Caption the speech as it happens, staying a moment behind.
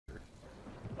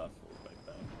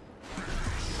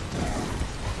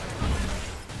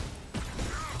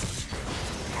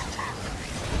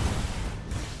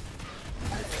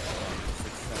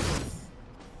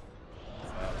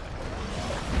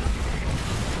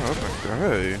Oh my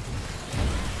god.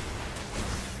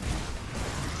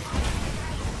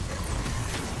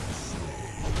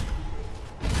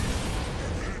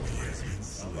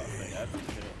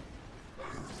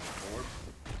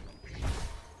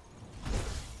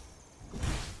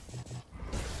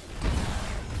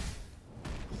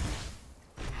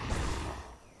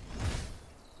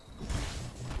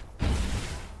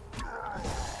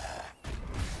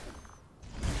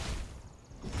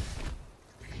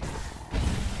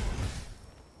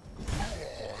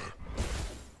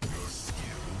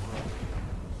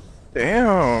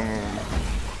 Damn.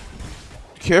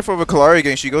 Careful with Kalari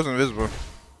gang, she goes invisible.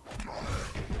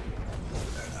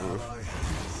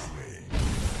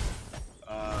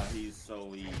 He's so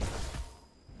weak.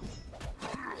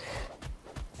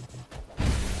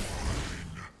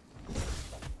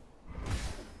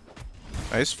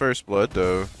 Nice first blood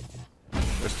though.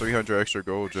 That's 300 extra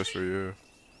gold just for you.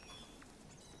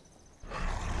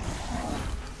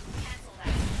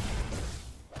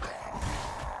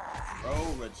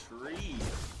 Bro, retreat.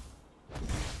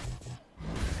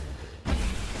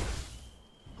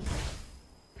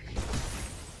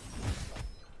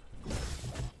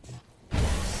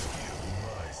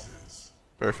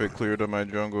 Perfect clear to my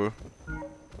jungle.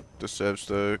 The SEV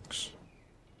stacks.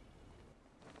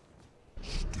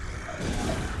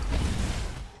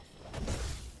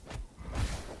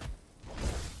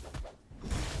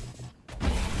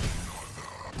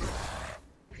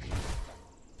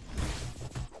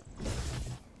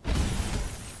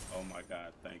 Oh my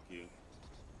god, thank you.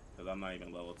 Because I'm not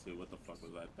even level 2. What the fuck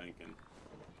was I thinking?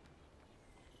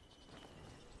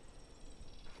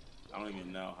 I don't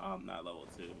even know how I'm not level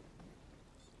 2.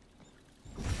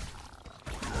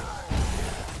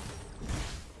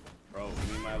 Bro,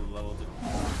 give me my level 2.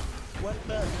 What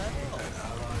the hell?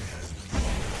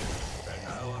 An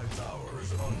allied tower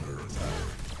is under attack.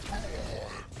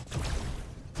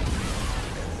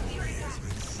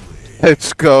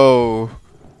 Let's go.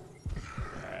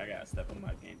 Alright, I gotta step in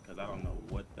my game because I don't know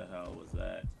what the hell was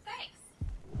that. Thanks.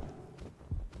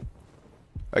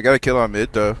 I got a kill on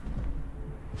mid though.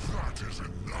 That is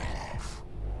enough.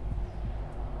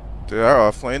 Did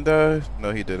our offlane die?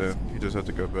 No, he didn't. He just had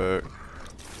to go back.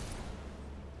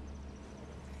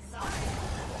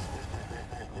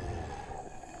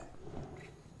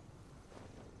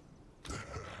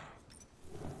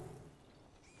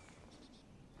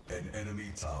 An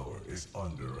enemy tower is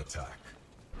under attack.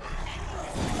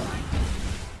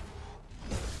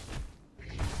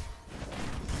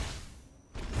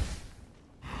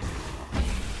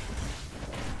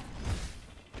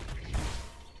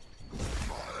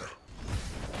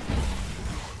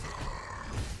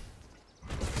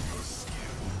 Your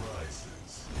skill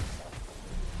rises.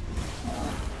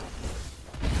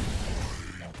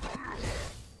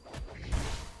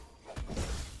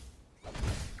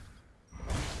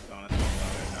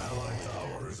 Allied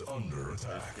tower is under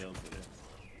attack.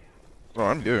 Oh,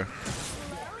 I'm good.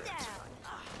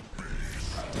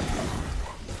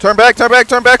 Turn back, turn back,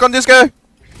 turn back on this guy!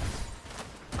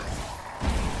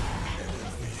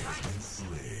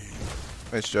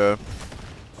 Nice job.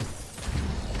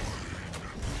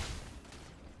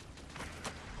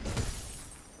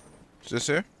 Is this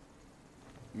here?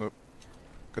 Nope.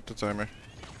 Got the timer.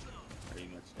 Pretty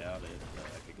much doubt it, but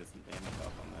I could get some damage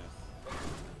off on this.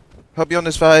 Help you on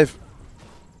this 5.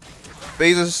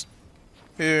 Phases.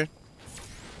 Here.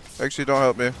 Actually, don't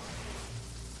help me.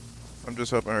 I'm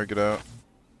just helping her get out.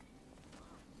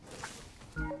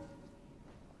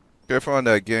 Careful on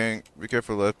that gang. Be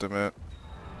careful left him at.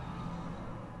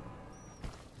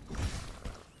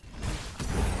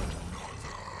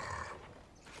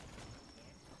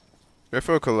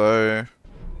 Careful Kalai.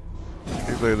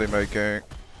 He's literally my gank.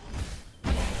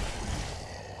 An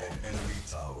enemy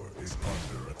tower is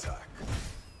under attack.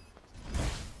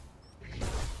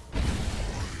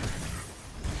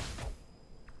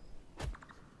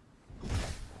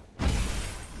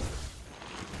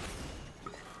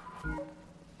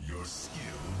 Your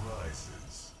skill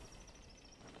rises.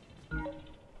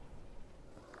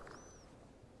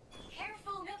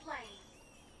 Careful mid lane.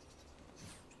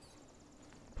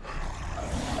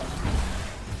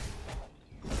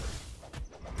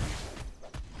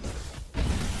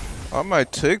 All my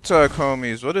TikTok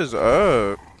homies, what is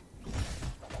up?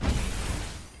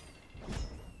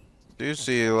 Do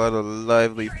see a lot of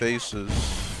lively faces.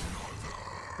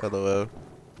 LOL. If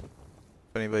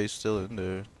anybody's still in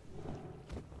there.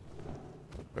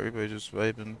 Everybody just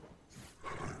vibing.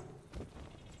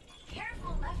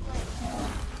 Careful left lane.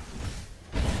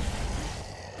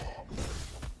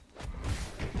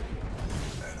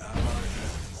 An ally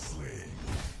has been slain.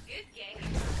 Good game.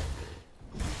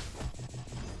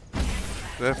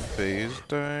 That phase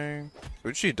dying?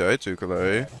 Who'd she die to,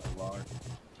 Kalari?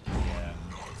 Yeah.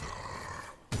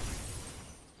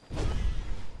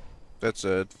 That's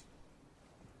it.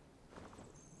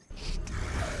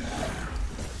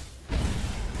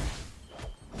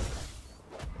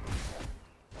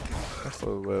 That's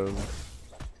so well.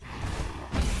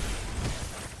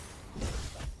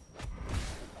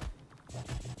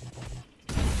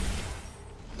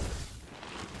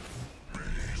 An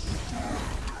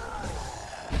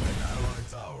allied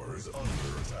tower is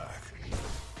under attack.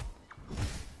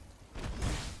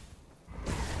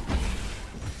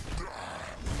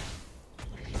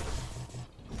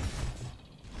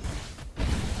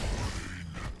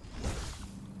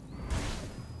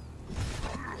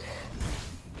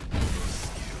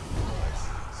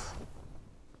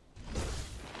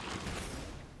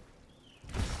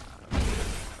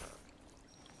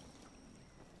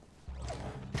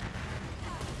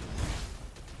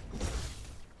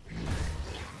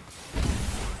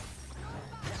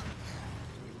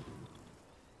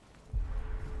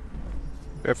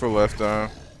 Careful left down.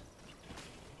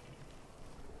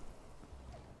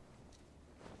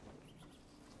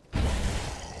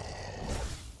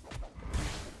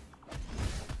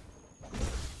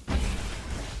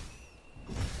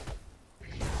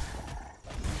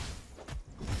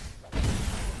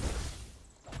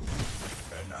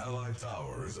 An allied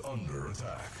tower is under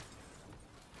attack.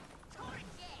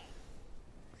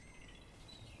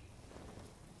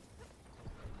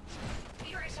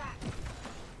 Be right back.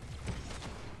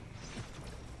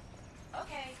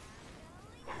 Okay.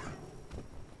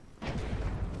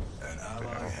 An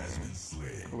ally has been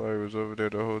slain. Kalari was over there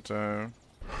the whole time.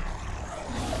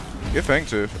 Get Fang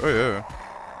Tooth. Oh yeah.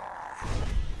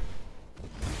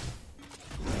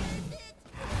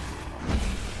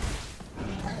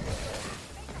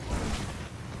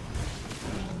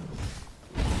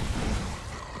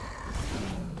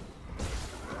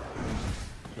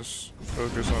 Just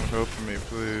focus on helping me,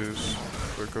 please.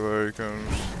 Before Kalari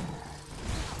comes.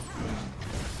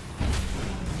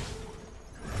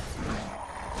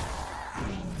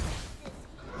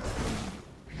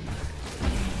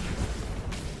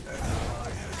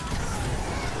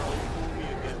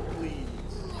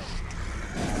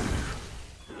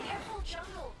 Careful,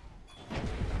 jungle.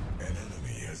 An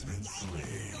enemy has been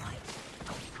slain.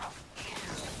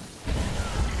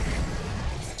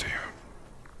 Damn.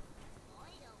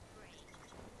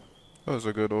 That was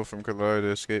a good ult from Kalari to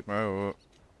escape my ult.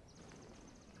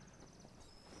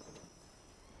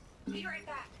 Be right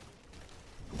back.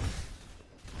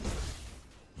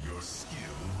 Your skill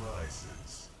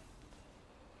rises.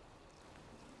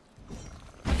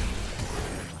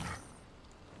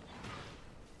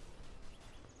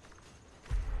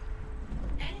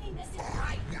 Enemy missing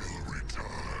right.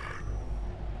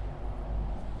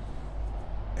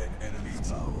 An enemy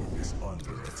tower is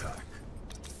under attack.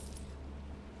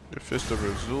 Your Fist of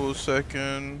Rizz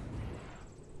second.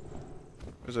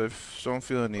 Because I don't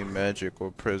feel any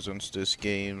magical presence this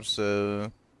game,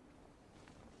 so.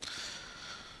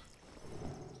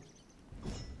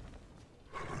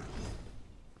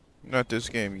 Not this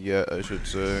game yet, I should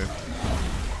say.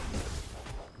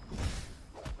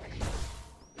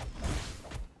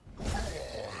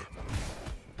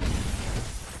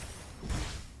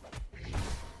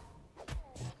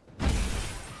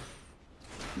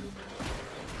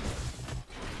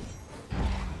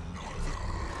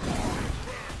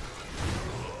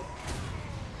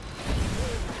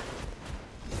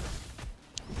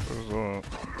 What was that?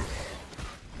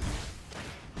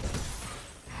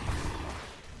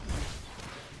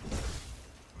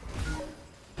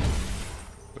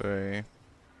 They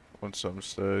want some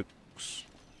sticks.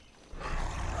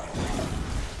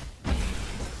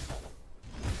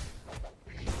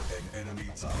 An enemy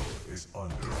tower is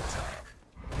under attack.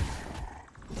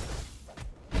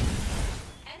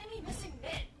 Enemy missing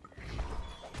mid.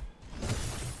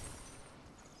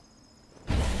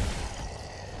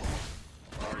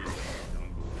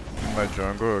 In my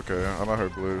jungle? Okay, I'm not her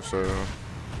blue, so. Your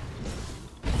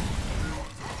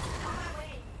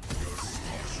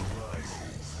skill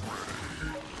rises.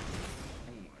 Oh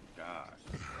my gosh.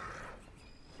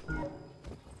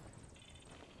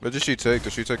 What did she take?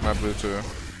 Did she take my blue too?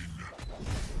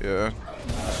 Yeah.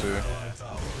 Let's see. Allied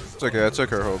tower is It's okay, I took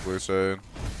her whole blue side.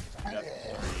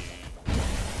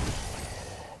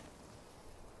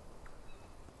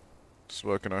 Just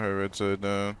working on her red side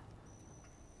now.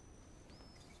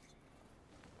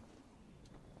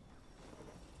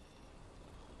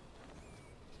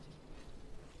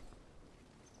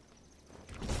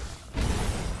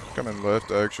 Coming left,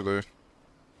 actually.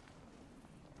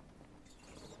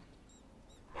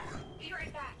 Be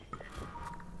right back.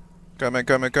 Coming,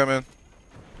 coming, coming.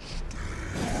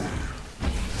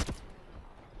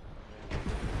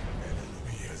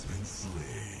 Enemy has been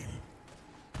slain.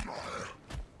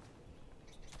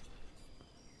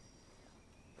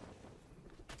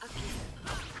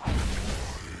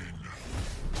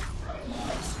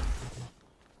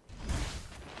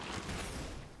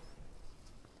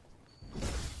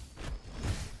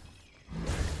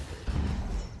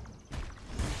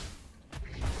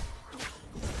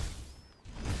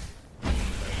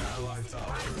 Allied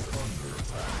tower is under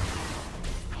attack.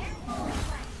 Enemy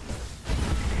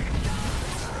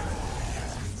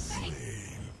has been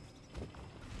slain.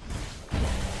 I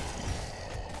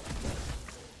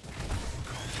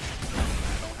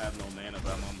don't have no mana,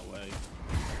 but I'm on the way.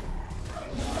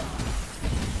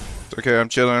 It's okay, I'm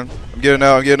chilling. I'm getting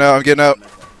out, I'm getting out, I'm getting out.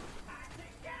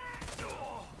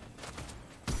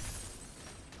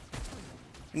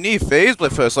 You need phase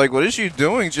lift us. Like, what is she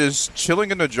doing just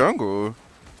chilling in the jungle?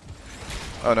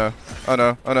 Oh no. Oh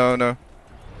no. Oh no. Oh no.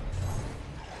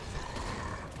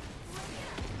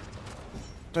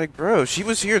 Like, bro, she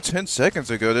was here 10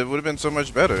 seconds ago. That would have been so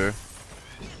much better.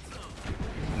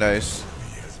 Nice.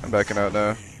 I'm backing out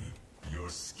now. Your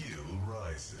skill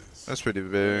rises. That's pretty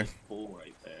big. Full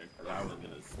right there, because I was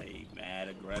gonna say mad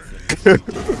aggressive.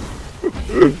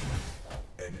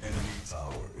 An enemy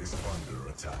tower is under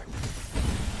attack.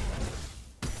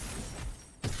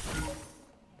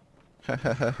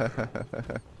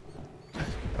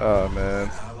 Oh man.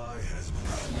 Ally has been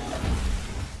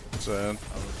Sad.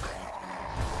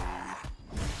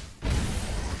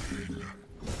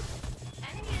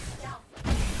 Enemy is stealth.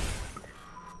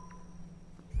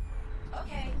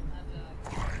 Okay.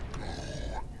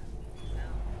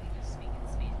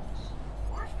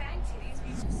 Or fang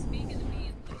titties.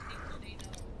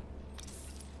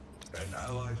 An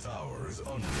allied tower is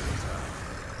under attack.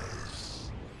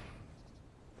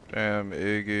 Damn,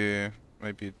 Iggy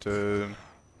might be dead.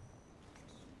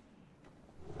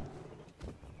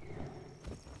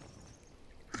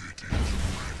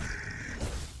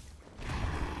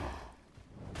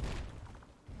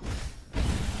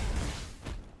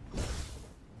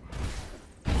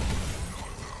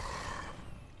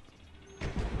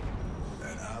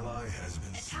 An ally has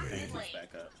been slain. Just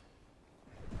back up.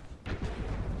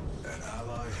 An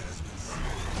ally has been slain.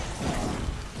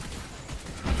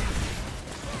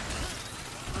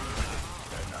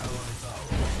 An allied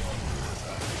tower is under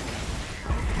attack.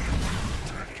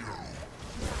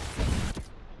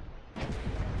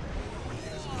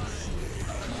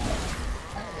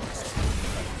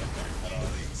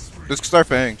 Just start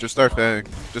Fang. Just start Fang.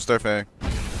 Just start Fang.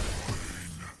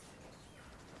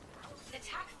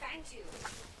 Attack fang tooth.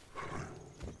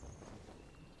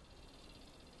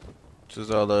 This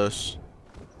is all us.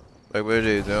 Like, what are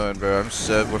they doing, bro? I'm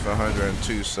set with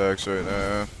 102 sacks right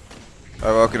now.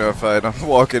 I'm walking out fight. I'm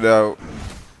walking out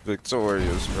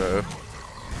victorious, bro.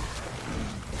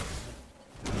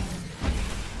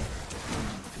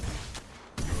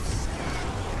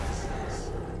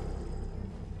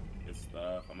 Good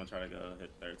stuff. I'm gonna try to go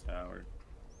hit their tower.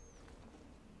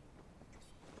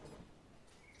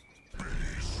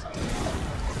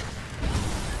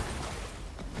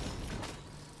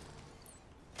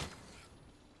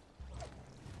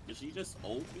 Did she just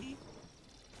ult me?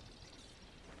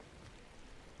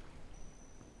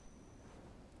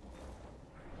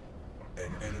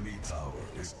 An enemy tower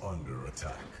is under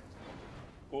attack.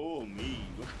 Oh me,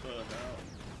 what the hell?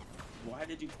 Why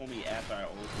did you pull me after I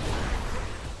ulted?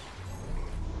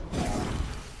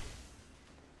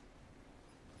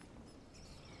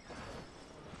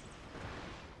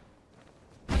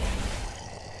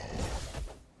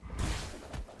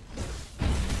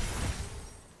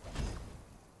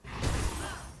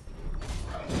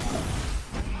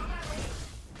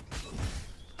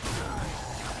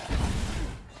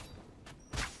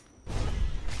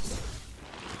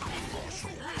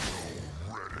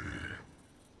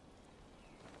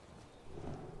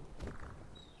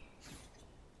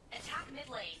 Attack mid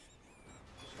lane.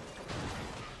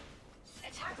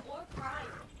 Attack or prime.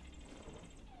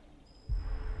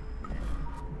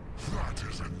 That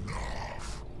is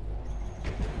enough.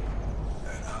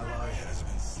 An ally has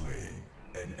been slain.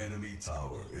 An enemy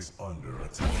tower is under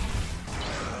attack.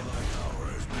 An allied tower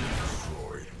has been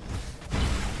destroyed.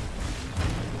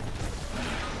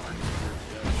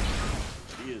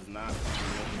 She is not.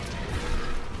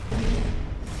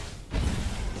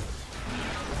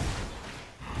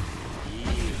 He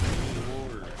is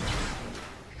youre.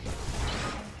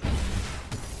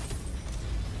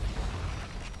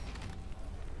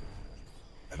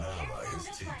 An ally has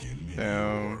taken many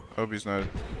Damn. more. Hope he's not.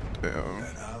 Damn.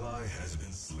 An ally has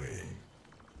been slain.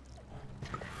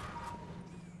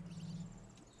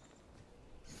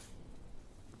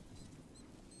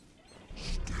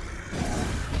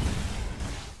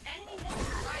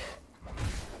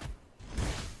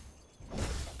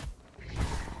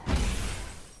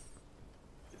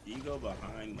 go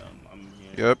behind them. I'm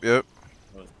here. Yep, yep.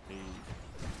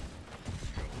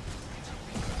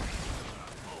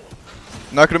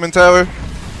 Knocking him in tower.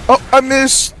 Oh, I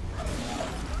missed.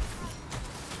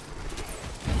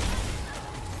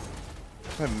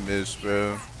 I missed,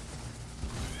 bro.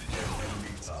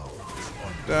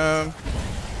 Down.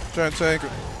 Try and tank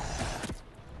him.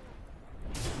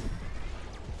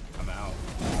 I'm out.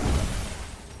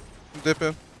 I'm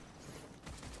dipping.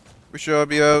 We should all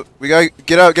be out. We gotta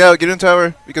get out, get in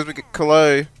tower because we could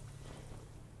collide.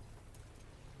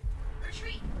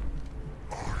 Retreat.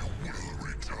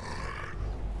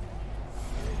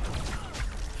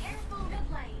 Careful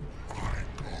mid lane.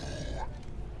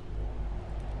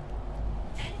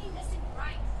 Enemy missing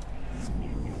right.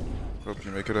 Hope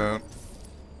you make it out.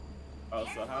 Oh,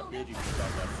 so how did you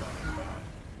start that song?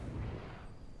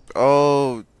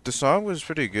 Oh, the song was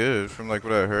pretty good from like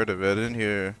what I heard of it. I didn't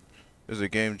hear as the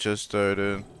game just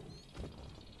started.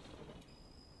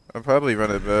 I'll probably run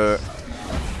it back.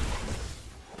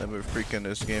 And we're freaking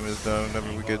this game is done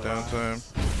whenever we get downtime.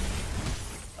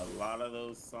 A lot of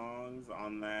those songs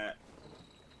on that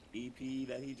EP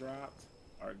that he dropped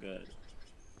are good.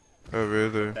 Oh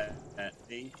really? That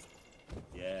thief,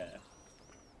 yeah.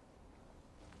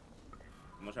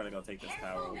 I'm gonna try to go take this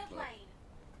tower Careful real mid quick. lane.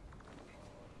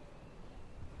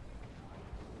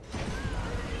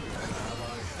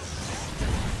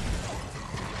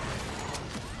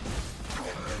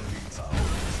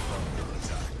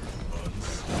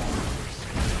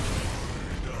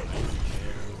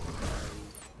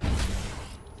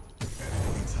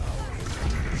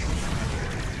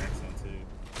 Next one too.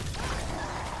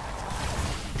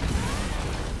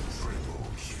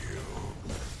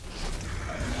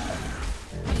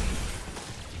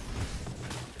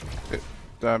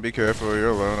 Don, be careful, you're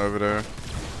alone over there.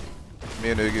 Me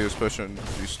and Iggy is pushing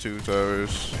these two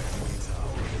towers.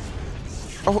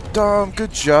 Oh, Dom,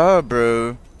 good job,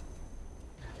 bro.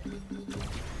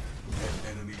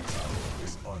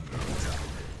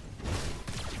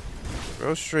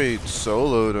 Bro straight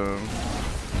soloed him.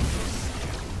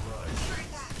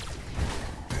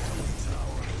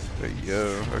 Hey,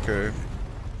 yo, okay.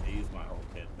 They used my whole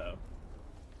kit though.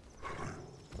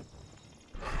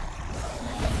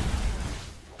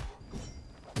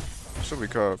 So we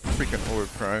call a freaking orb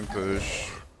prime push.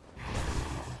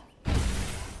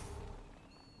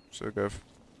 So got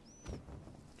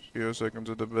 0 seconds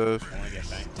of the best. I wanna get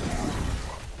banked.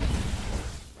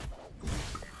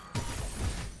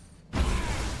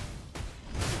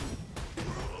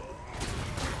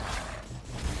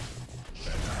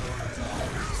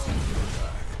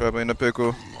 Probably in the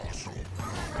pickle.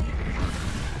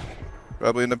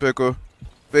 Probably in the pickle.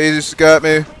 Phase got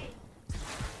me.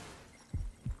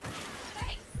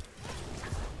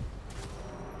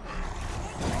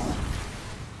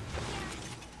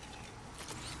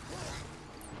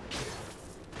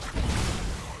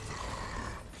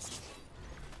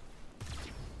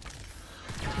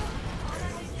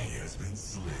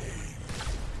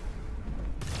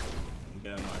 I'm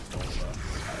getting my Tulsa.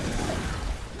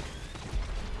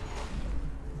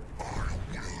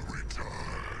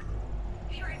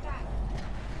 Be right back.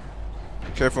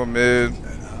 Careful mid. An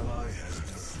ally has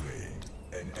been slain.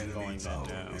 An enemy Going tower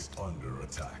down. is under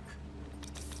attack.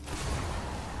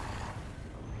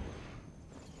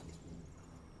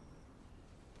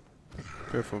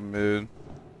 Careful mid. An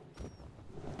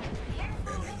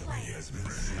enemy has been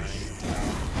slain.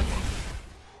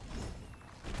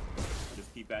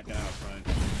 Just keep backing out front.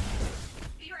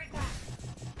 Be right back.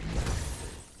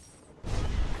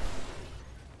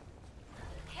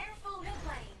 Careful mid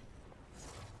lane.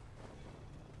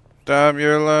 Dom,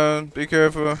 you're alone. Be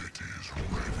careful.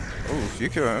 Oh, you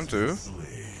kill him too.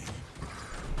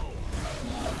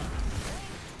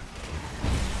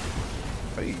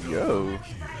 Hey, yo.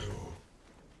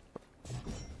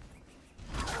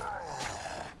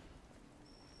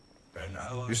 An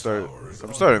ally You start. tower is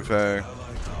I'm starting under Fang. attack.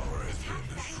 Ally tower has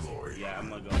been destroyed. Yeah, I'm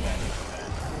gonna go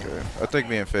back. Okay. I think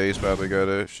me and FaZe probably got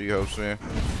it. She helps me.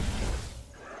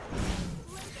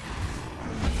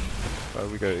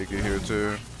 We got Iggy here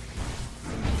too.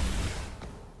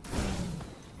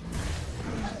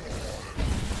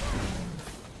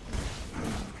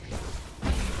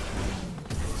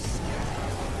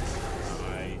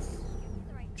 Nice.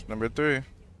 Number 3.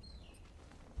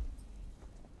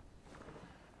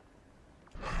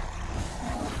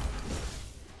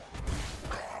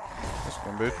 That's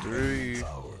number 3.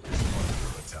 Tower is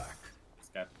under attack. It's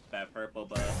got that purple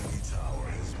buff. Tower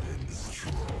has been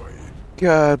destroyed.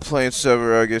 God, playing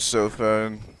Sevarog is so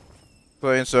fun.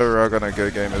 Playing Sevarog on a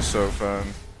good game is so fun.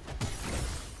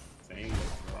 Same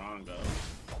with Rongo.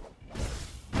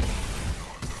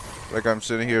 Like I'm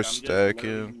sitting here I'm just stacking.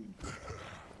 literally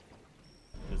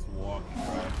just walking,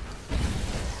 bro.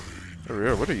 For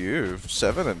real, what are you?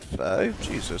 7 and 5?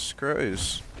 Jesus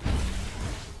Christ.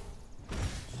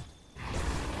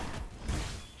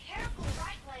 Careful,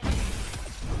 right lane.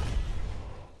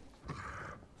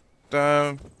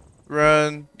 Down.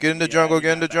 Run. Get in the Yeah, jungle, you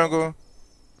get in the got that one. jungle.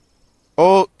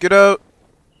 Oh, get out.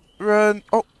 Run.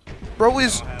 Oh, bro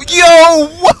is. I don't have it. Yo!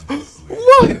 What?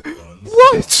 What?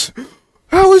 What?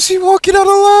 How is he walking out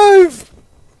alive?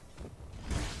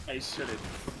 I shouldn't,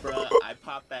 bruh. I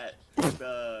popped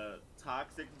the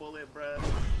toxic bullet, bruh.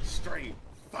 Straight.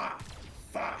 Fa,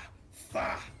 fa,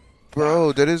 fa.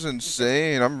 Bro, that is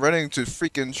insane. I'm running to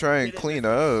freaking try and Didn't clean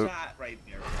miss a up. shot right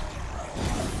there.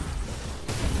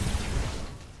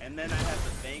 And then I have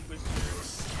the Vanquisher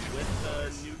with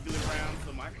the nuclear round,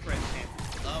 so my crit chance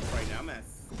is up right now. I'm at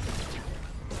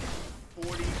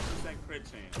 40% crit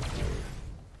chance.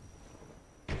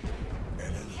 An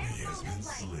enemy has been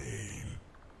slain.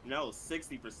 No,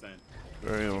 60%.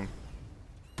 Damn. An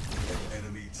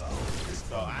enemy tower is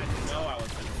So I know I was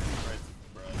gonna see crits,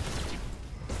 bro.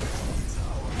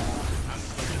 I'm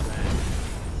looking at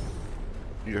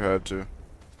that. You had to.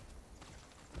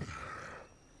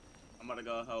 I'm gonna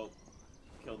go help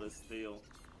kill this steal.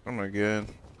 Oh my god.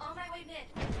 On my way mid.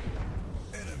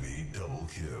 enemy double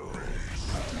kill.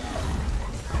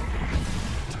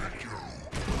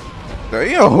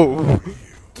 Damn!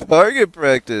 Target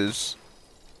practice.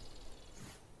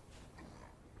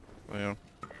 Damn.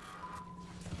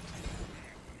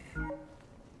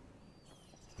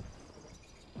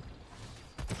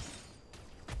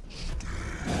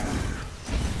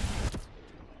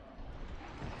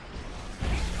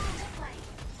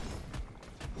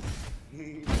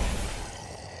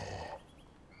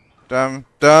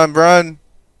 Damn, run!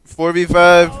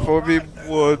 4v5,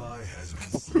 4v1. Ally has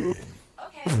been slain.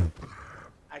 Okay.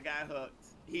 I got hooked.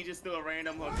 He just threw a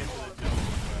random hook into the jungle,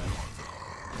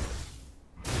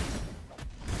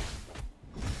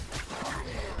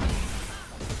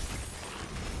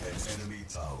 An enemy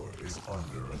tower is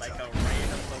under bro. Like attack. a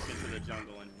random hook into the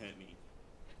jungle and hit me.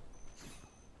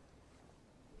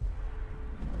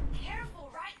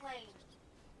 Careful, right lane.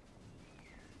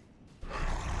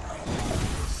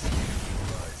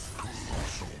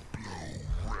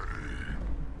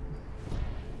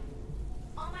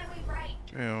 On my way right.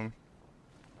 Damn.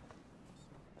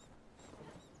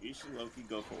 You should low-key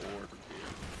go for orb here.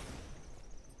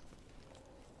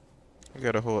 I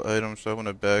got a whole item, so I want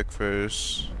to back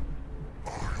first.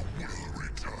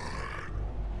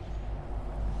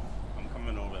 I'm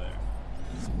coming over there.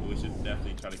 But we should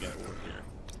definitely try to get orb here.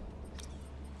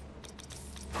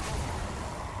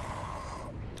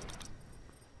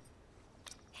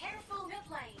 Careful mid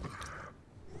lane.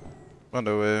 On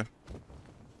the way.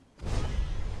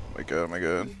 Oh my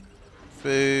god.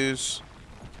 Phase.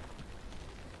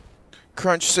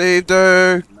 Crunch saved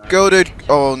her. Goated.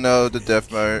 Oh no, the death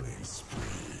mart.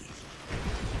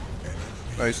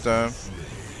 Nice time.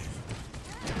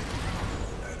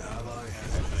 An ally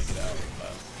has I'm gonna get out.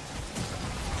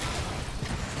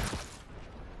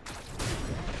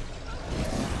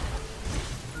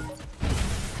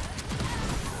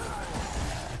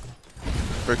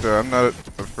 Victor, I'm not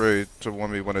afraid to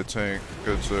 1v1 a tank.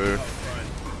 Good sir.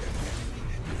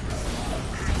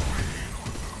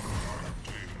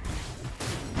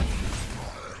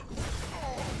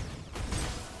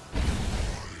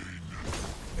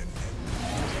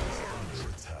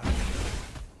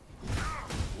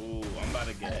 Ooh, I'm about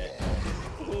to get.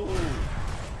 Ooh,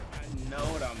 I know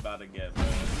what I'm about to get, bro.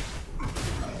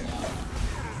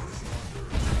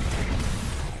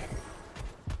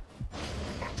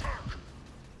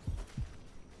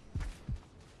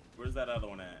 Where's that other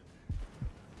one at?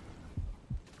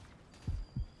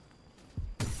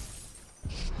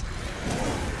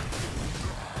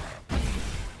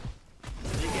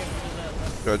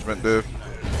 Judgment diff.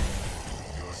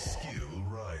 your skill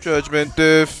right. Judgment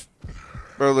diff.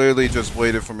 Bro literally just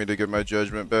waited for me to get my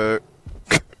judgment back.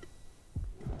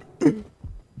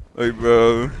 Like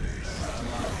bro.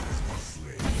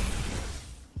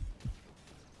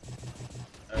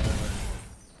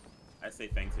 I say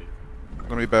thank you.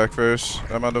 Let me back first.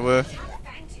 I'm on the way.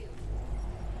 Fang tooth.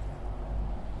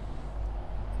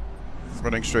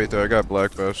 Running straight there. I got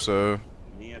black buff, so.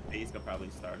 Me and Face could probably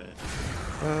start it.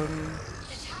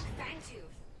 Attack fang tooth.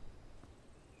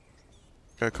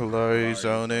 Got Kalari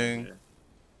zoning.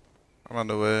 I'm on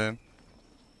the way. On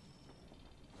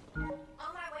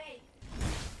my way.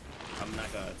 I'm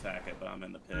not gonna attack it, but I'm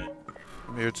in the pit.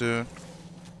 I'm here too.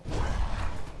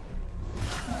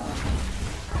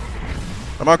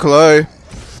 I'm on Kalari.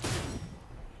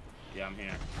 Yeah, I'm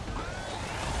here.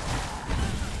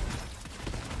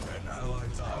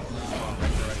 allied tower.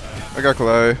 I got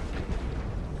Clay. An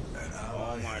Oh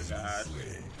ally my has been gosh.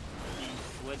 slain. He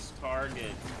switched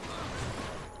targets.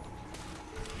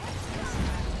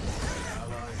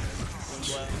 Ally has been When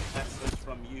slain. I switched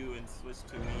from you and switched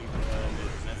to me, bro, and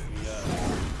it messed me up.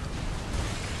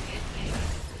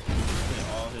 Hit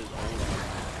all his old armor.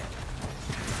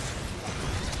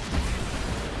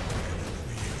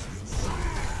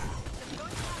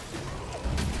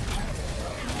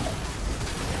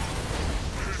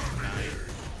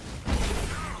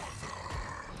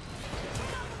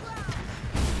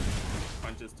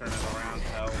 Punches turning around to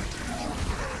help.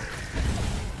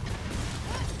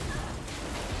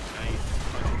 Nice.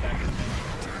 Punches back in the middle.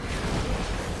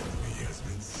 He has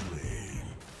been slain.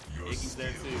 Your Iggy's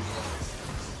there too.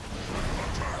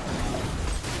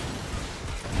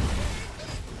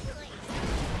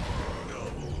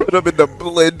 Put him in the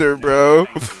blender, bro.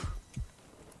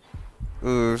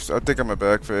 Ooh, I think I'm a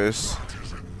backface.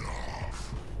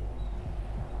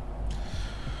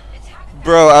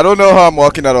 Bro, I don't know how I'm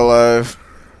walking out alive.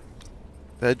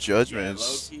 That judgment Yeah,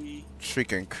 is low-key,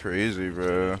 freaking crazy,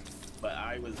 bro. but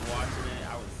I was watching it,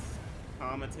 I was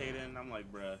commentating, I'm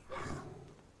like, bruh.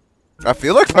 I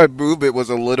feel like my movement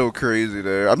was a little crazy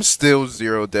there. I'm still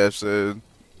 0 deaths in.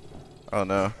 Oh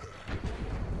no. An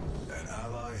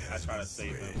ally I has try been to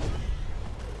save slain. him.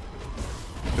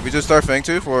 Did we just start Fang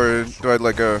Tooth or do I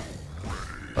like go?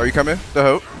 Are you coming? The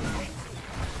hope?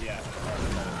 Yeah.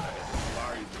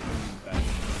 Larry's back.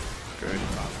 Okay.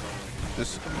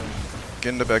 Just get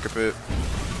in the back a bit.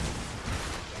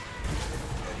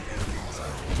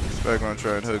 This back gonna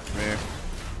try and hook me.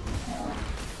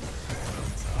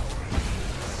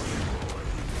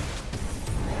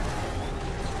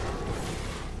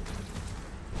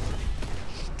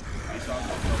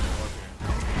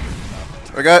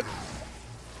 I got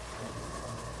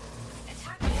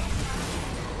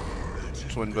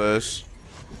twin bus.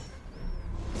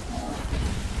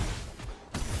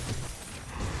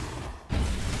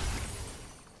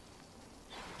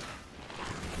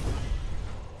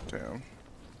 Damn.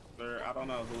 Sir, I don't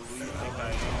know who you think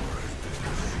I am,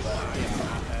 but I am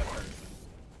not that person.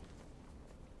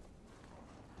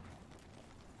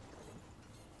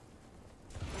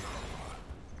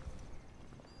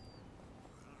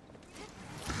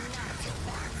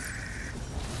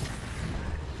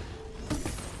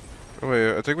 Oh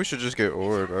wait, I think we should just get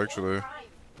orb actually. I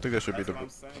think that should be That's the. what I'm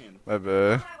saying. My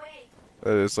bad. My way.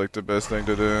 That is like the best thing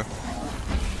to do.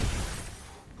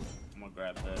 I'm gonna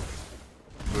grab this.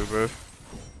 Blue buff.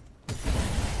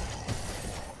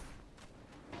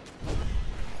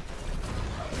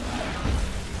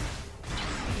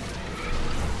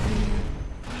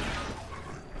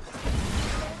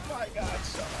 Oh my god,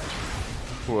 shot.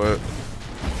 What?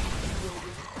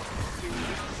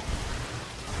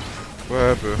 What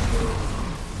happened?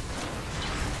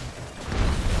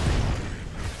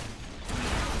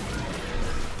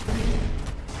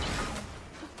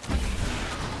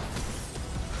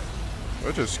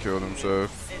 I just killed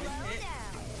himself. And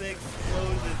hit the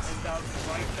explosion and bounced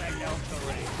right back out the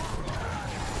ring.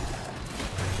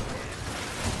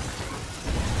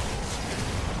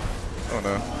 Oh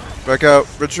no. Back out.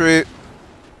 Retreat.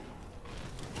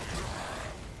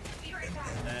 Be right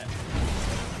back.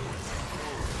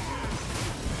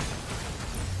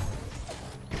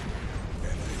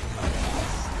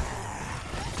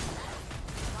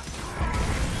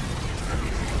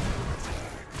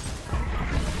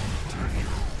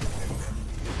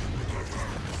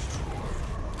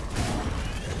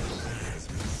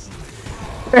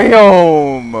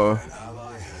 Damn!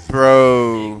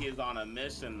 Bro. Iggy is on a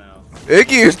mission now.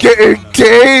 Iggy is getting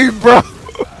game, bro!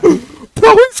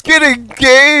 Bro is getting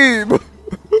game! On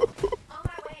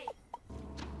my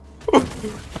way.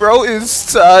 Bro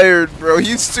is tired, bro.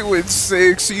 He's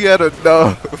 2-6. He had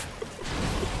enough.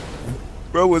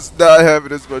 Bro was not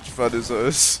having as much fun as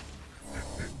us.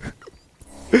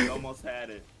 He almost had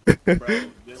it. Bro,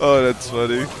 just Oh, that's one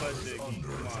funny. more push, Iggy.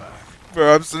 Come on.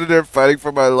 Bro, I'm sitting there fighting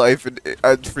for my life and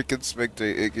I freaking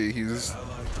spectate Iggy. He's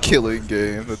killing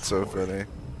game. That's so funny.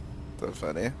 So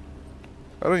funny.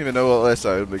 I don't even know what last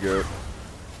item to get.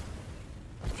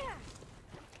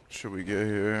 Should we get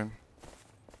here?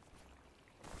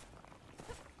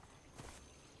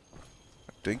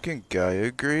 I'm thinking Guy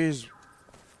agrees.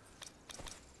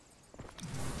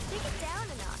 Take it down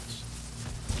a notch.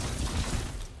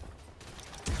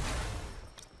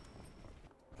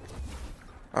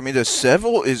 I mean, the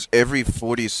Seville is every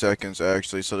 40 seconds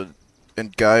actually, so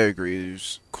and Guy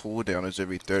agrees cooldown is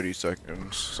every 30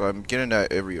 seconds. So I'm getting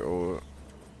that every ult.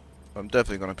 I'm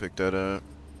definitely gonna pick that up.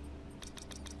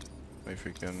 If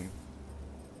we can.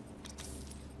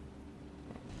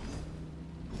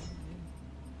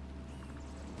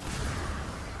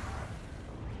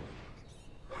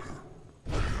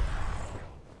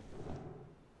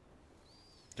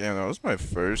 was my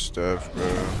first stuff, bro.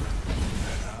 An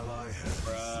ally has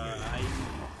been slain. I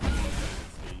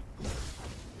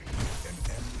An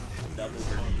enemy double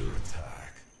is under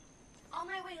attack. On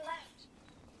my way left.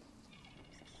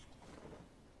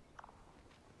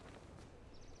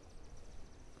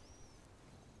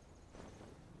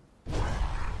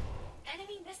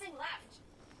 Enemy missing left.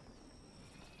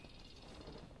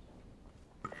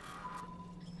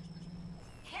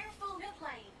 Careful mid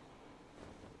lane.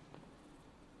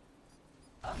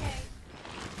 Okay.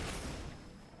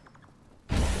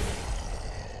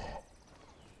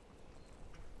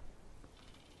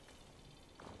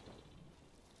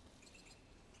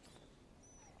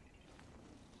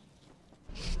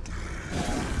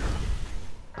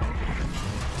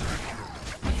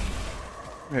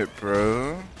 Hey,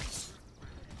 bro.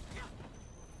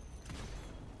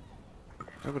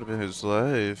 That would have been his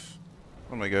life.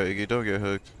 Oh my god, Iggy, don't get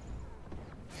hooked.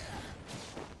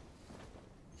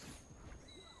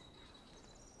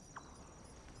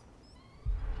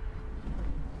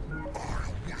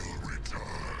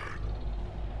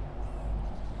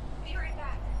 Be right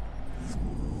back.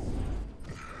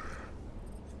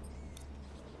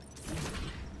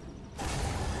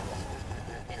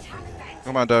 Attack back.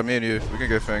 Come on, dog, me and you. We can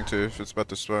get Fang too if it's about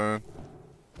to spawn.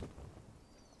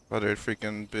 While they're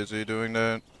freaking busy doing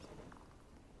that.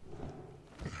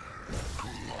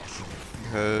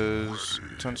 Has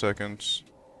 10 seconds.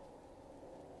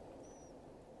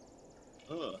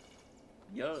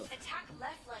 Yo. Attack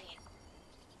left lane.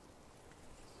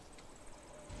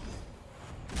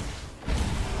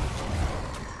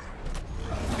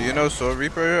 Do you know Soul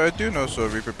Reaper? I do know Soul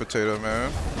Reaper Potato,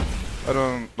 man. I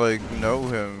don't, like, know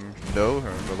him,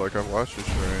 but, like, I've watched his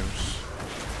streams.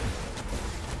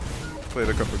 Played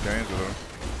a couple games with him.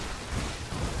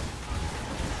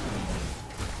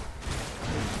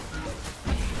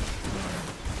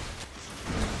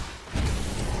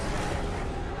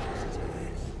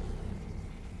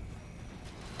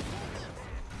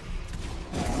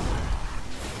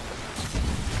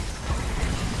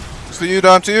 It's to you,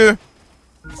 Dom, to you.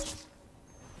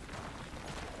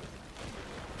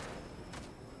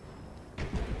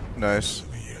 Nice.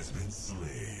 Enemy has been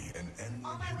slain. An enemy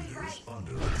inhibitor is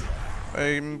under attack.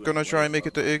 I'm gonna try and make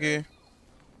it to Iggy.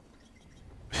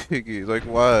 Iggy, like,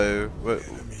 why? What?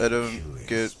 I don't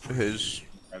get his.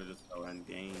 Try to just go end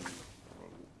game.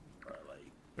 Or like,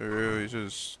 Really, he's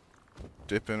just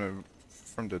dipping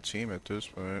from the team at this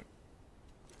point.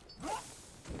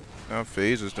 Now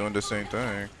FaZe is doing the same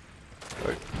thing.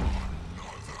 Like,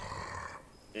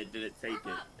 it didn't take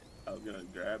it. I was gonna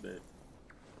grab it.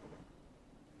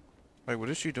 what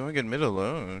is she doing in mid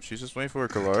alone? She's just waiting for a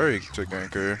Kalari to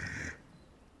gank her.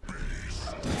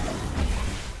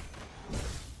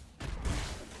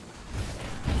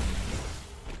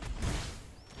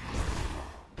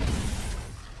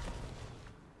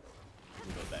 Let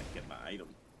me go back and get my item.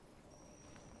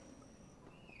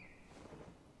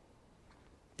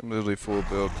 I'm literally full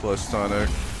build plus tonic.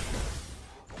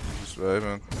 Just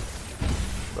vibing.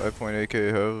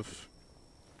 5.8k health.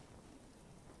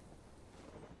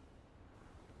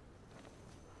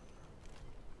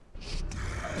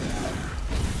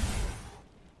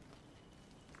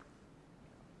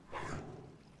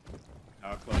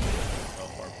 How close is it so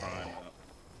far prime up?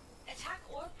 Attack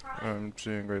or prime. I'm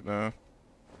seeing right now.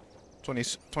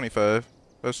 25.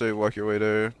 Let's say walk your way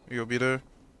there. You'll be there.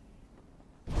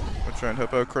 I'll try and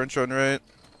help out Crunch on right.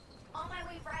 On my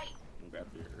way right. And grab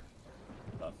your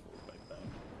buffalo like that.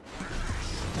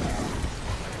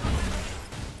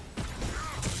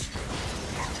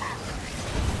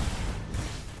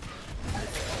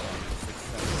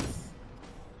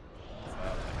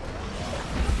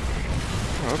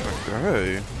 Oh my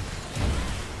god.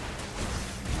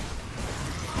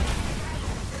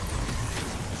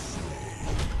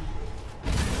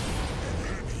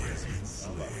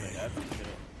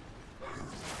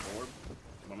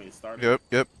 Want me to start?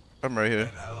 Yep. I'm right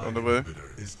here. On the way.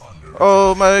 Inhibitor is under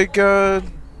Oh my god.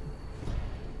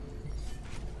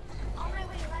 On my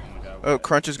way left. Oh,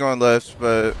 Crunch is going left,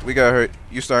 but we got hurt.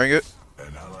 You starting it?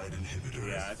 an allied inhibitor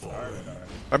Yeah, I has started fallen. already.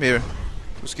 I'm here.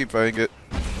 Let's keep fighting it.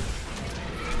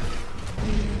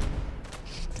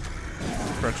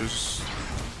 Crunch is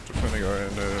defending our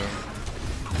end.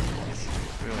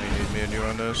 We only need me and you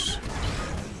on this.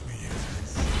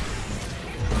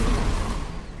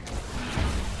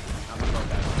 I'm gonna go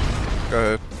back. Go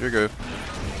ahead. You're good.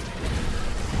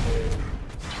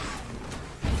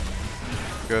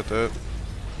 Got that.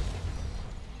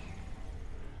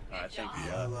 I think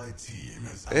The allied team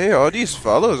has Hey, all these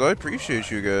follows. I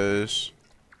appreciate you guys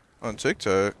on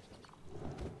TikTok.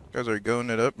 You guys are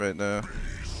going it up right now.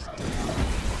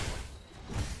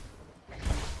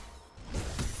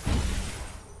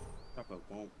 but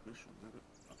won't miss you, nigga.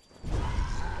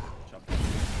 Chop it.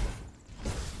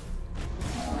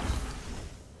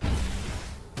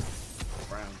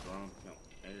 Brown drum, no,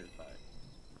 everybody.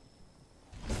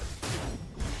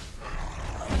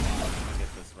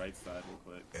 Get this right side real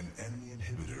quick. An enemy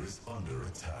inhibitor is under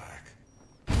attack.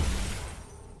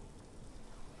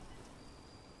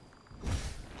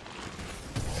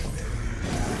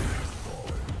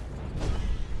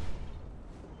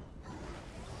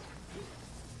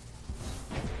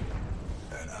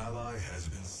 An ally has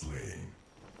been slain.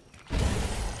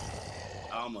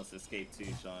 I almost escaped too,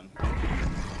 Sean.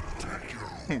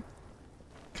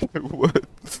 What?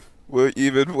 What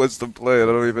even was the plan?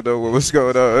 I don't even know what was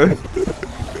going on.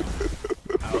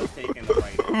 I was taking the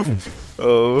right.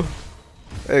 Oh.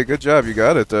 Hey, good job. You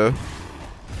got it, though.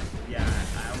 Yeah,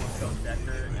 I almost killed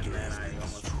Decker, and then I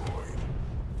almost,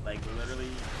 like, literally,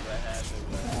 what happened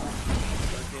was,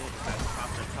 I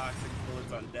popped the toxic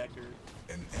bullets on Decker,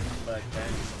 but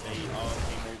then they all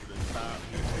came over the top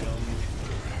and killed me,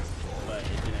 but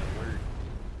it didn't work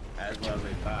as well as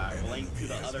they thought. I blinked to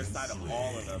the other side of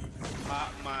all of them,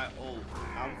 popped my ult,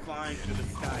 I'm flying through the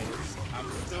sky, I'm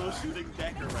still shooting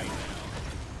Decker right now.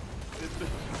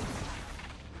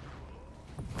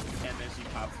 And then she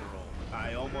pops her ult.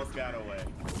 I almost got away.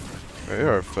 They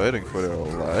are fighting for their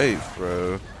life,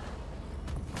 bro.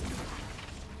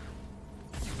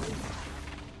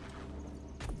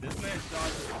 This man Sean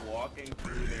just walking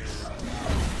through their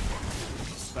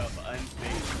stuff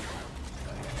unfazed.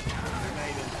 Like, they're not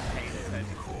even paying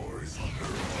attention.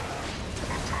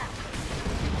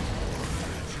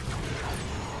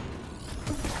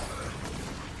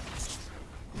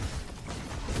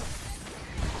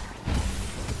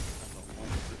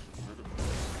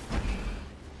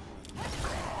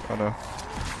 Oh no.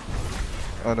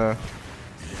 Oh no.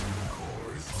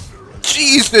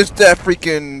 Jesus, that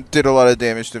freaking did a lot of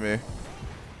damage to me.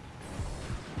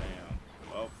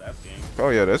 Damn. Well, that's game. Oh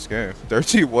yeah, that's game.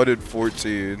 31 and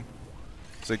 14.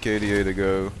 It's a KDA to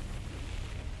go.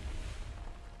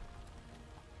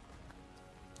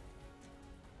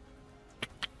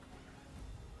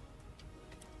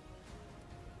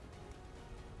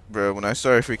 Bro, when I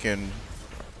started freaking...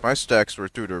 My stacks were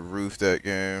through the roof that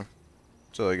game.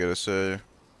 That's all I gotta say.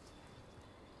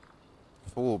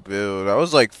 Full build. I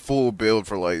was like full build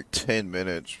for like 10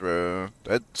 minutes, bro.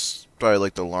 That's probably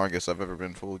like the longest I've ever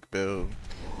been full build.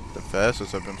 The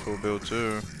fastest I've been full build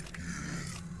too.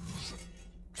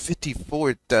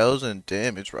 54,000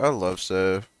 damage, bro. I love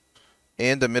SEV.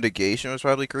 And the mitigation was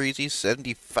probably crazy.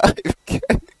 75k.